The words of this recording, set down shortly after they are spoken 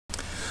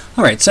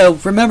Alright, so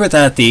remember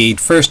that the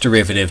first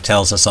derivative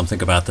tells us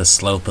something about the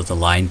slope of the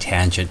line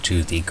tangent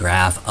to the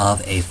graph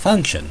of a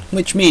function,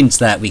 which means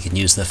that we can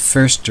use the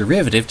first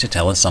derivative to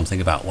tell us something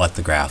about what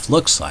the graph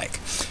looks like.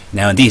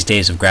 Now, in these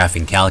days of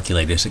graphing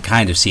calculators, it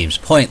kind of seems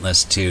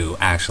pointless to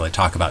actually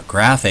talk about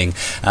graphing,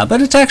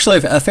 but it's actually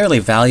a fairly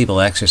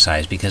valuable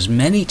exercise because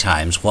many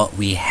times what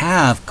we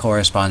have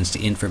corresponds to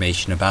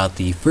information about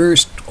the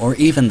first or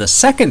even the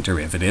second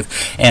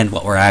derivative, and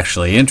what we're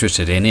actually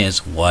interested in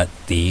is what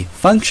the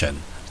function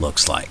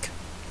looks like.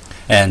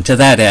 And to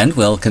that end,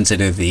 we'll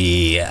consider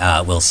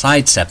we'll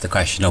sidestep the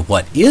question of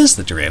what is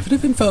the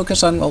derivative and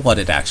focus on, well, what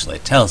it actually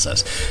tells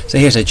us. So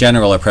here's a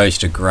general approach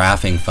to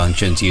graphing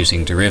functions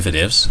using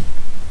derivatives.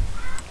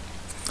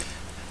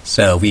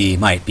 So we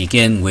might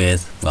begin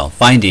with, well,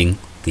 finding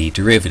the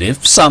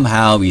derivative.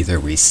 Somehow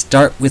either we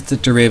start with the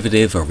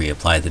derivative or we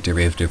apply the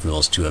derivative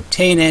rules to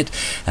obtain it.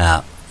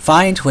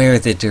 Find where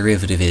the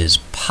derivative is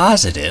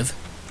positive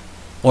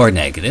or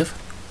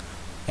negative,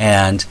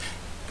 and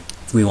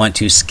we want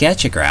to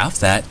sketch a graph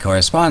that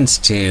corresponds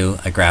to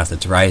a graph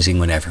that's rising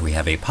whenever we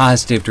have a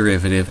positive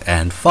derivative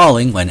and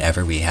falling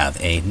whenever we have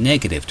a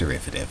negative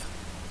derivative.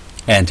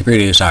 And to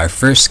produce our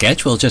first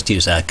sketch, we'll just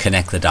use a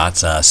connect the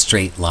dots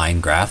straight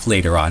line graph.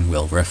 Later on,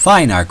 we'll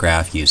refine our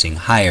graph using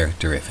higher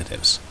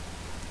derivatives.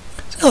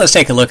 So let's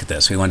take a look at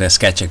this. We want to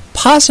sketch a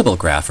possible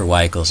graph for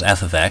y equals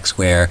f of x,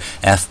 where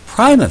f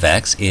prime of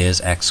x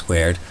is x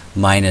squared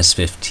minus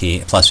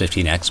 15 plus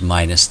 15x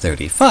minus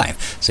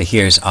 35. So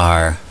here's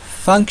our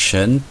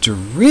function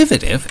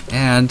derivative,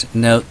 and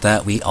note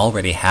that we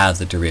already have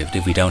the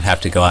derivative. We don't have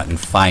to go out and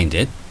find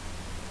it.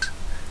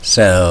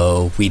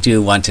 So we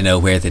do want to know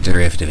where the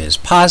derivative is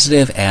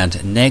positive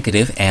and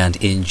negative, and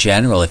in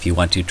general, if you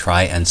want to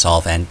try and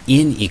solve an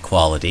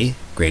inequality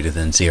greater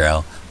than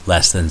 0,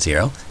 less than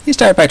 0, you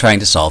start by trying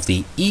to solve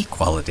the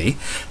equality,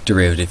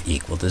 derivative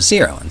equal to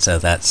 0. And so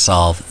that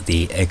solve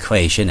the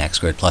equation x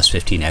squared plus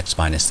 15x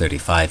minus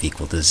 35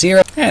 equal to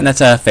 0. And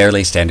that's a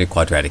fairly standard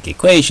quadratic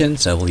equation,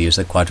 so we'll use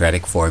the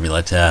quadratic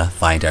formula to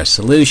find our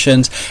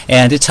solutions.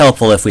 And it's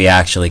helpful if we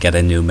actually get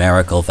a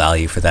numerical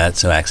value for that,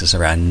 so x is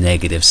around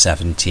negative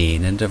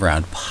 17 and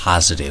around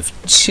positive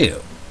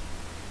 2.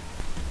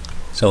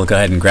 So we'll go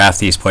ahead and graph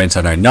these points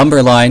on our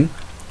number line.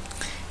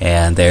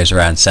 And there's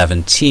around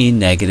 17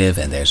 negative,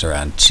 and there's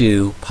around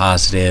 2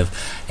 positive.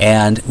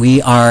 And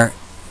we are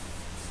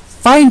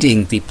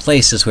finding the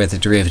places where the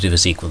derivative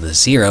is equal to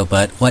 0,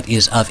 but what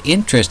is of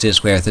interest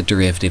is where the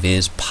derivative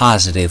is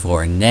positive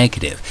or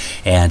negative.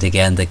 And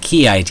again, the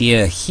key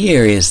idea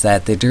here is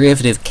that the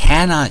derivative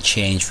cannot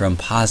change from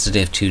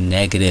positive to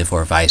negative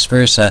or vice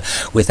versa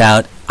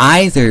without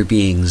either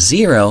being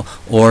 0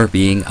 or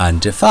being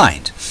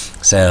undefined.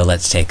 So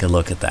let's take a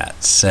look at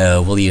that.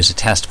 So we'll use a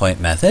test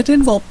point method,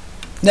 and we'll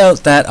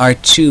note that our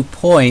 2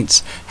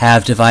 points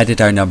have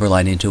divided our number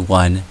line into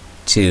 1,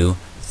 2,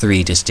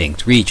 3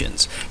 distinct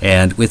regions.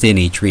 And within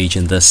each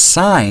region, the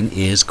sign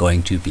is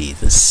going to be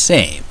the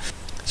same.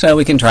 So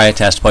we can try a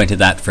test point at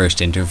that first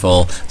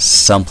interval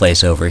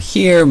someplace over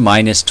here.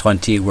 Minus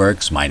 20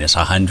 works, minus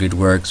 100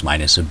 works,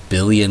 minus a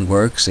billion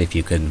works, if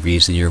you can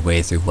reason your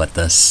way through what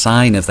the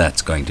sign of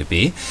that's going to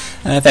be.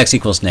 If x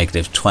equals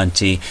negative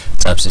 20,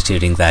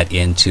 substituting that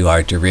into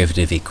our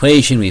derivative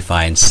equation, we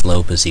find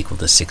slope is equal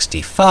to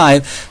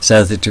 65.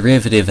 So the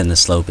derivative and the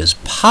slope is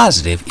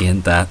positive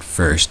in that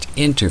first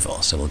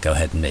interval. So we'll go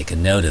ahead and make a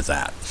note of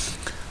that.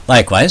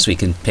 Likewise, we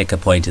can pick a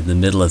point in the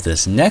middle of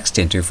this next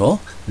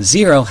interval.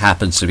 0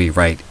 happens to be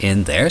right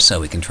in there, so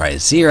we can try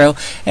 0.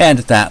 And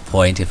at that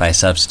point, if I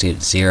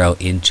substitute 0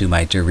 into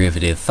my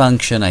derivative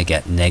function, I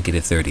get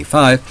negative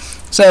 35.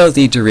 So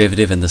the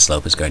derivative and the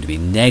slope is going to be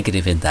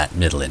negative in that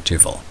middle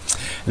interval.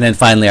 And then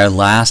finally, our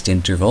last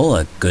interval,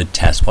 a good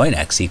test point,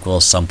 x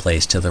equals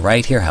someplace to the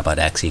right here. How about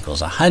x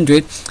equals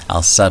 100?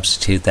 I'll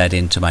substitute that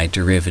into my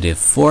derivative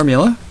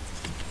formula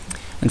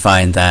and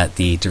find that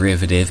the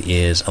derivative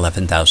is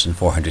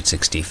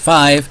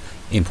 11,465,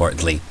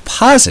 importantly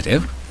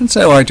positive, and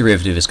so our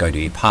derivative is going to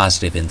be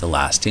positive in the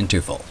last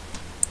interval.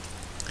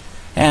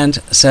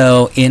 And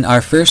so in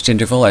our first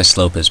interval, our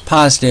slope is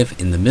positive,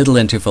 in the middle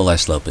interval, our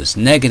slope is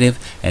negative,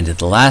 and in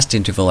the last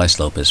interval, our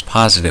slope is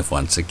positive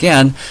once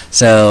again.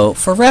 So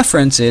for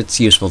reference, it's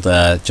useful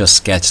to just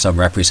sketch some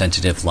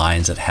representative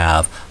lines that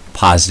have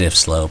positive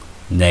slope,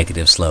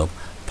 negative slope,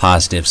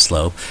 positive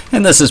slope,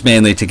 and this is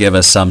mainly to give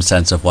us some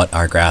sense of what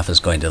our graph is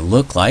going to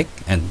look like,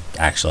 and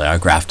actually our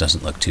graph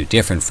doesn't look too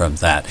different from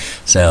that.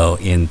 So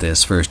in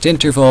this first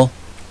interval,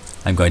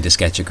 I'm going to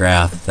sketch a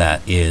graph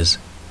that is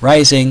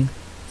rising,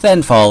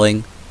 then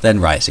falling,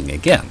 then rising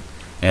again.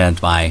 And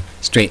my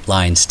straight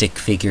line stick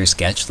figure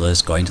sketch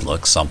is going to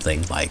look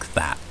something like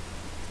that.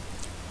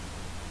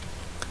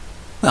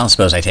 Well,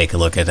 suppose I take a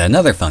look at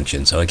another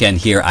function. So again,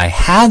 here I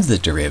have the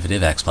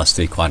derivative, x plus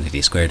 3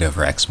 quantity squared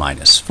over x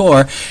minus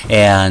 4.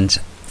 And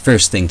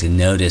first thing to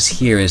notice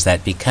here is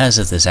that because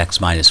of this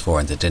x minus 4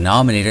 in the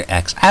denominator,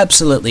 x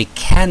absolutely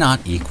cannot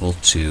equal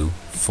to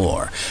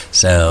 4.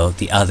 So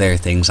the other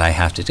things I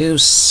have to do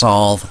is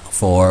solve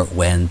for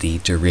when the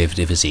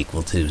derivative is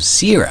equal to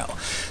 0.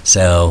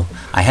 So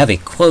I have a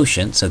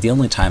quotient, so the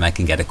only time I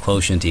can get a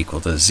quotient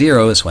equal to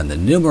 0 is when the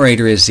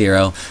numerator is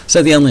 0,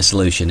 so the only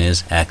solution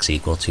is x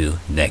equal to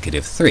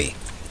 -3.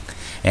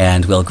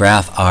 And we'll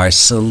graph our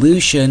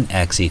solution,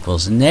 x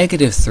equals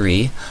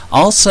 -3.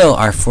 Also,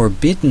 our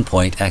forbidden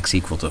point, x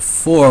equal to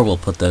 4, we'll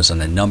put those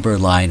on a number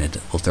line,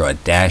 and we'll throw a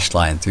dashed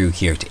line through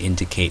here to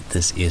indicate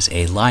this is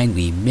a line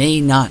we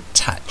may not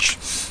touch.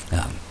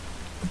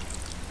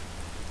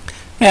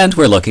 And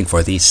we're looking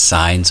for the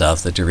signs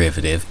of the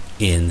derivative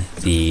in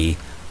the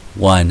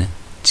 1,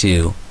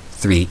 2,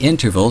 3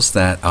 intervals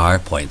that our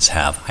points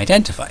have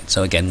identified.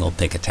 So again, we'll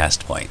pick a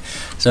test point.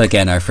 So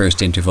again, our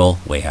first interval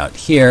way out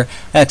here,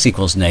 x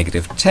equals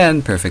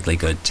 -10, perfectly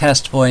good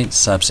test point.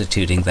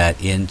 Substituting that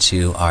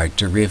into our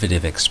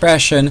derivative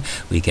expression,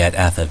 we get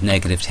f of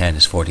 -10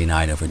 is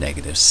 49 over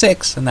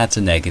 -6, and that's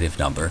a negative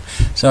number.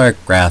 So our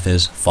graph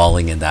is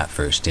falling in that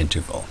first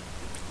interval.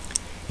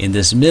 In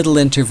this middle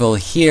interval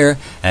here,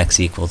 x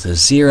equal to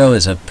 0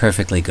 is a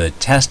perfectly good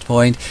test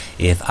point.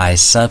 If I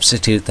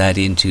substitute that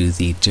into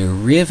the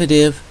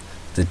derivative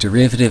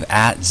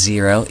at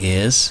 0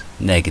 is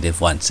negative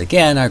once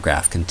again. Our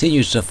graph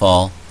continues to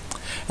fall.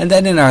 And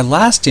then in our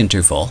last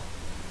interval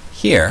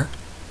here,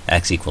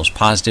 x equals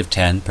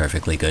 +10,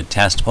 perfectly good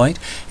test point.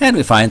 And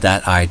we find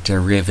that our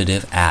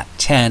derivative at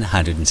 10,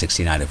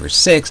 169 over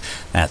 6,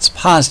 that's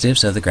positive,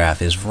 so the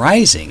graph is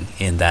rising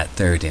in that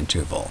third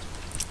interval.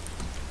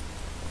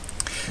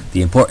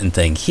 The important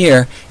thing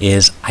here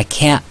is I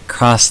can't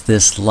cross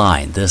this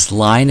line. This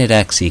line at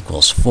x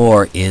equals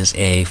 4 is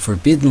a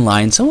forbidden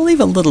line, so we'll leave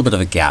a little bit of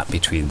a gap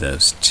between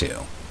those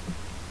two.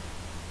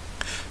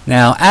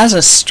 Now, as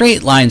a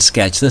straight line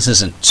sketch, this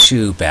isn't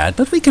too bad,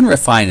 but we can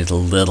refine it a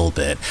little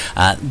bit.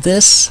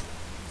 This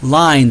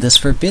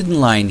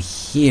forbidden line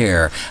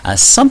here,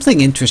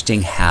 something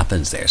interesting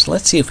happens there. So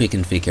let's see if we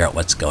can figure out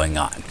what's going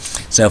on.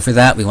 So for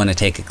that, we want to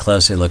take a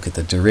closer look at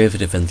the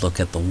derivative and look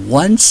at the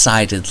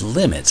one-sided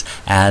limits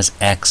as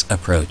x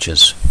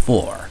approaches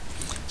 4.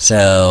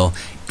 So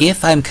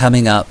if I'm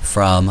coming up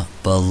from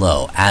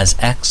below, as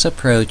x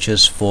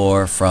approaches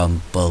 4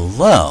 from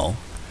below,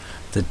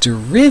 the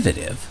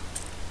derivative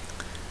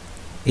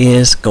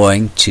is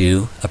going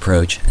to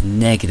approach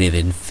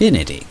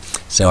 -infinity.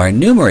 So our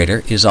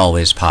numerator is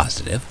always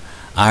positive.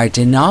 Our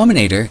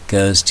denominator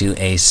goes to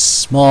a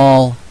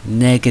small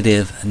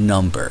negative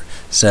number.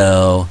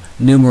 So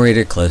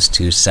numerator close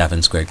to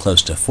 7 squared,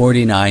 close to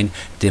 49,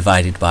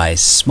 divided by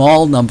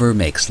small number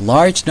makes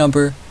large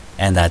number,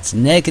 and that's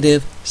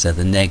negative, so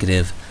the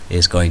negative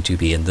is going to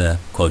be in the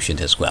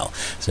quotient as well.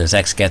 So as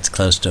x gets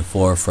close to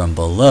 4 from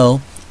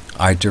below,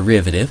 our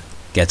derivative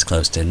gets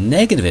close to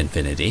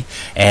 -infinity,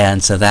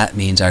 and so that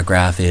means our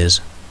graph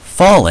is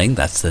falling,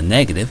 that's the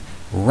negative,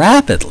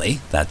 rapidly,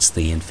 that's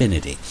the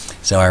infinity.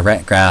 So our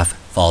graph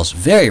falls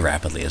very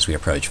rapidly as we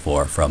approach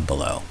 4 from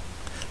below.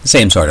 The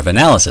same sort of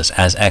analysis.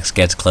 As x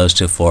gets close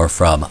to 4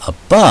 from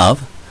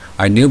above,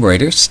 our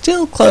numerator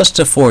still close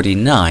to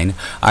 49,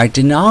 our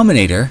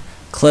denominator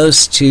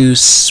close to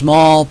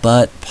small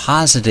but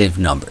positive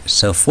numbers.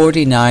 So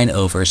 49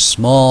 over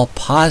small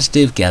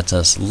positive gets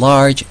us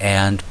large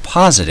and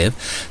positive.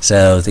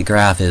 So the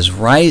graph is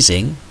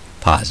rising,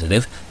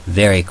 positive,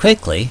 very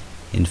quickly,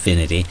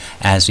 infinity,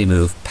 as we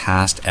move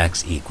past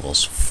x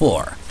equals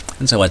 4.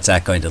 And so what's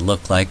that going to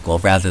look like? Well,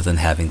 rather than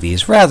having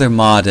these rather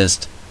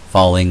modest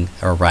falling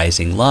or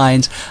rising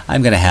lines,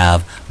 I'm going to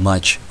have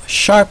much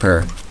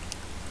sharper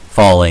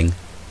falling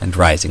and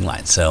rising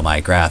lines. So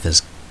my graph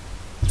is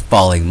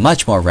falling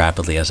much more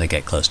rapidly as I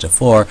get close to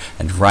 4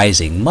 and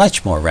rising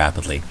much more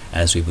rapidly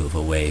as we move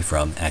away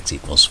from x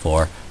equals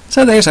 4.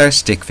 So there's our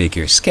stick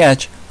figure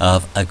sketch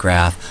of a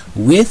graph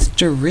with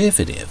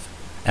derivative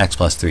x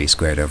plus 3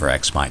 squared over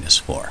x minus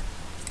 4.